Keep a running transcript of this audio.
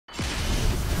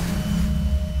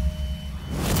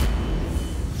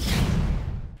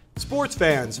Sports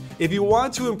fans, if you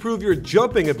want to improve your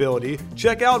jumping ability,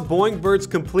 check out BoingBird's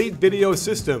complete video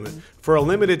system. For a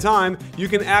limited time, you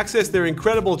can access their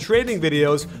incredible training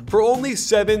videos for only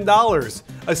 $7,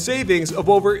 a savings of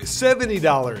over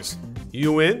 $70.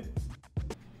 You in?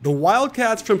 The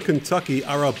Wildcats from Kentucky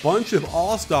are a bunch of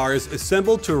all-stars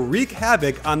assembled to wreak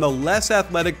havoc on the less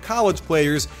athletic college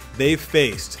players they've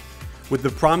faced. With the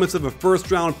promise of a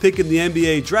first-round pick in the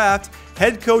NBA draft,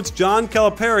 head coach John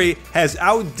Calipari has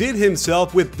outdid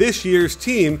himself with this year's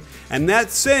team, and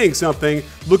that's saying something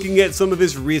looking at some of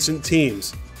his recent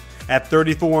teams. At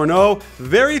 34-0,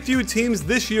 very few teams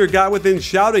this year got within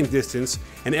shouting distance,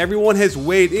 and everyone has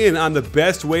weighed in on the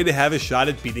best way to have a shot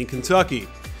at beating Kentucky.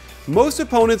 Most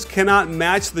opponents cannot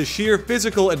match the sheer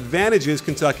physical advantages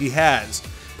Kentucky has,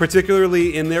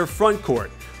 particularly in their front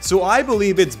court. So I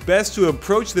believe it's best to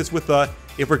approach this with a,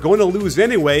 if we're going to lose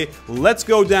anyway, let's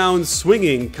go down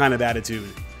swinging kind of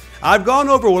attitude. I've gone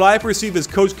over what I perceive as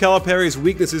Coach Calipari's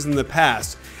weaknesses in the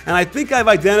past, and I think I've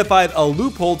identified a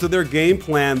loophole to their game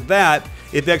plan that,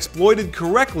 if exploited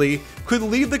correctly, could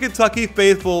leave the Kentucky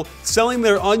faithful selling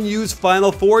their unused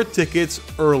Final Four tickets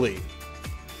early.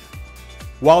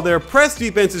 While their press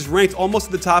defense is ranked almost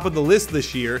at the top of the list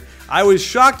this year, I was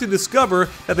shocked to discover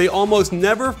that they almost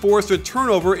never forced a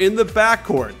turnover in the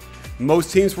backcourt.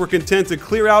 Most teams were content to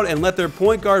clear out and let their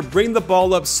point guard bring the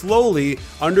ball up slowly,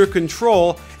 under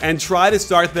control, and try to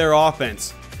start their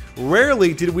offense.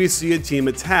 Rarely did we see a team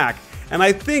attack, and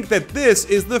I think that this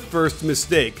is the first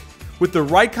mistake. With the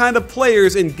right kind of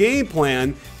players and game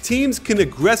plan, teams can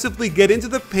aggressively get into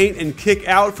the paint and kick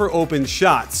out for open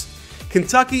shots.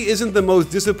 Kentucky isn't the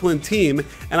most disciplined team,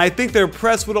 and I think their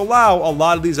press would allow a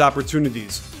lot of these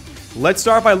opportunities. Let's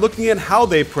start by looking at how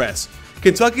they press.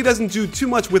 Kentucky doesn't do too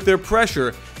much with their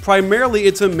pressure. Primarily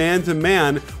it's a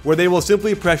man-to-man where they will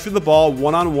simply pressure the ball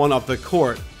one-on-one off the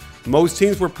court. Most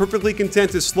teams were perfectly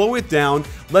content to slow it down,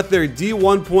 let their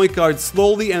D1 point guard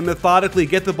slowly and methodically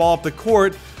get the ball off the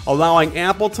court, allowing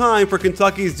ample time for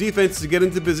Kentucky's defense to get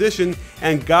into position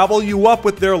and gobble you up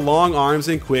with their long arms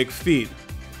and quick feet.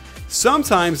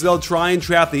 Sometimes they'll try and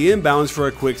trap the inbounds for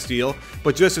a quick steal,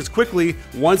 but just as quickly,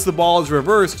 once the ball is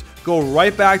reversed, go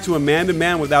right back to a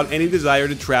man-to-man without any desire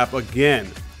to trap again.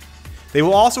 They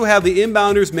will also have the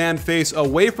inbounder's man face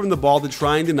away from the ball to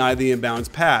try and deny the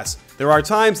inbounds pass. There are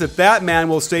times that man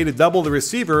will stay to double the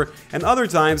receiver, and other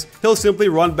times he'll simply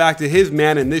run back to his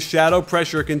man and this shadow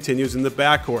pressure continues in the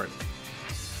backcourt.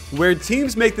 Where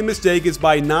teams make the mistake is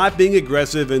by not being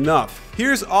aggressive enough.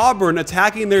 Here's Auburn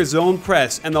attacking their zone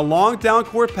press, and the long down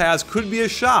court pass could be a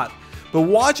shot. But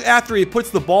watch after he puts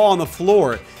the ball on the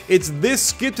floor. It's this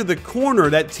skip to the corner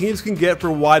that teams can get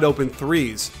for wide open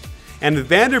threes. And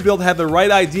Vanderbilt had the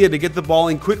right idea to get the ball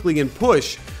in quickly and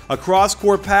push. A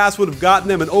cross-court pass would have gotten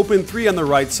them an open three on the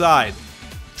right side.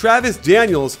 Travis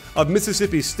Daniels of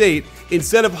Mississippi State,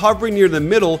 instead of hovering near the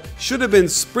middle, should have been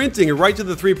sprinting right to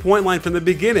the three-point line from the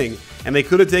beginning, and they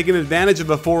could have taken advantage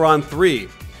of a 4-on-3.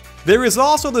 There is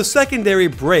also the secondary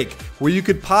break, where you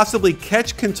could possibly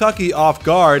catch Kentucky off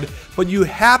guard, but you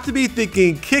have to be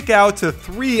thinking kick out to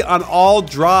 3 on all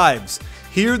drives.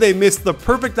 Here they missed the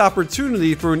perfect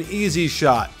opportunity for an easy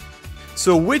shot.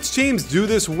 So which teams do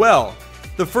this well?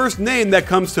 The first name that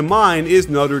comes to mind is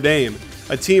Notre Dame,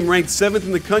 a team ranked 7th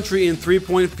in the country in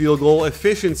three-point field goal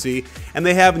efficiency, and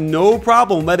they have no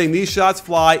problem letting these shots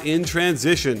fly in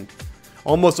transition.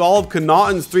 Almost all of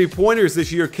Connaughton's three-pointers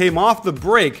this year came off the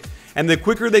break, and the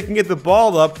quicker they can get the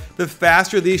ball up, the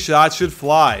faster these shots should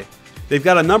fly. They've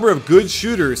got a number of good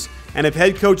shooters, and if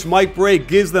head coach Mike Brey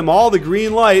gives them all the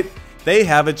green light, they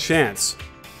have a chance.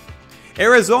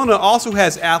 Arizona also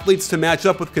has athletes to match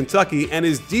up with Kentucky and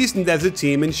is decent as a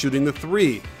team in shooting the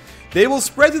three. They will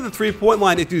spread to the three-point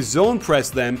line if you zone press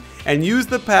them and use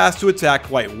the pass to attack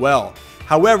quite well.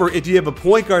 However, if you have a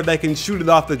point guard that can shoot it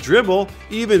off the dribble,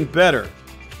 even better.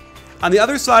 On the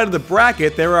other side of the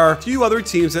bracket, there are a few other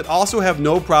teams that also have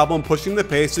no problem pushing the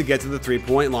pace to get to the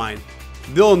three-point line.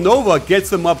 Villanova gets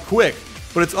them up quick,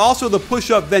 but it's also the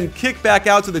push-up then kick back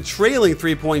out to the trailing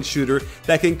three-point shooter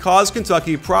that can cause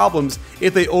Kentucky problems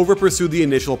if they over-pursue the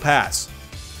initial pass.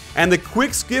 And the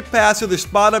quick skip pass to the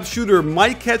spot-up shooter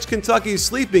might catch Kentucky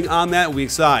sleeping on that weak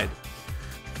side.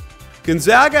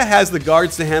 Gonzaga has the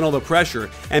guards to handle the pressure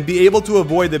and be able to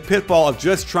avoid the pitfall of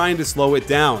just trying to slow it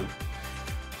down.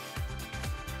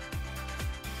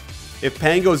 If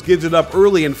Pangos gives it up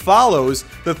early and follows,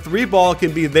 the three ball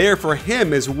can be there for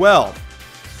him as well.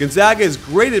 Gonzaga is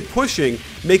great at pushing,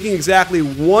 making exactly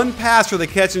one pass for the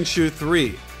catch and shoot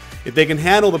three. If they can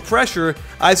handle the pressure,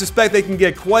 I suspect they can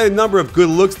get quite a number of good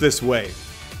looks this way.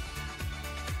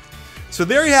 So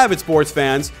there you have it, sports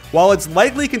fans. While it's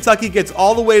likely Kentucky gets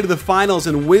all the way to the finals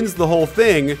and wins the whole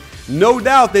thing, no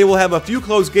doubt they will have a few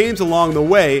close games along the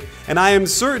way, and I am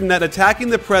certain that attacking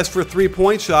the press for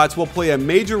three-point shots will play a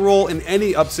major role in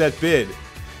any upset bid.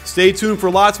 Stay tuned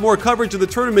for lots more coverage of the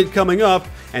tournament coming up,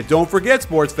 and don't forget,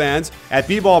 sports fans, at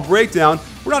BBallBreakdown,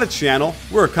 we're not a channel,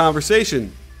 we're a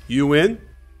conversation. You in?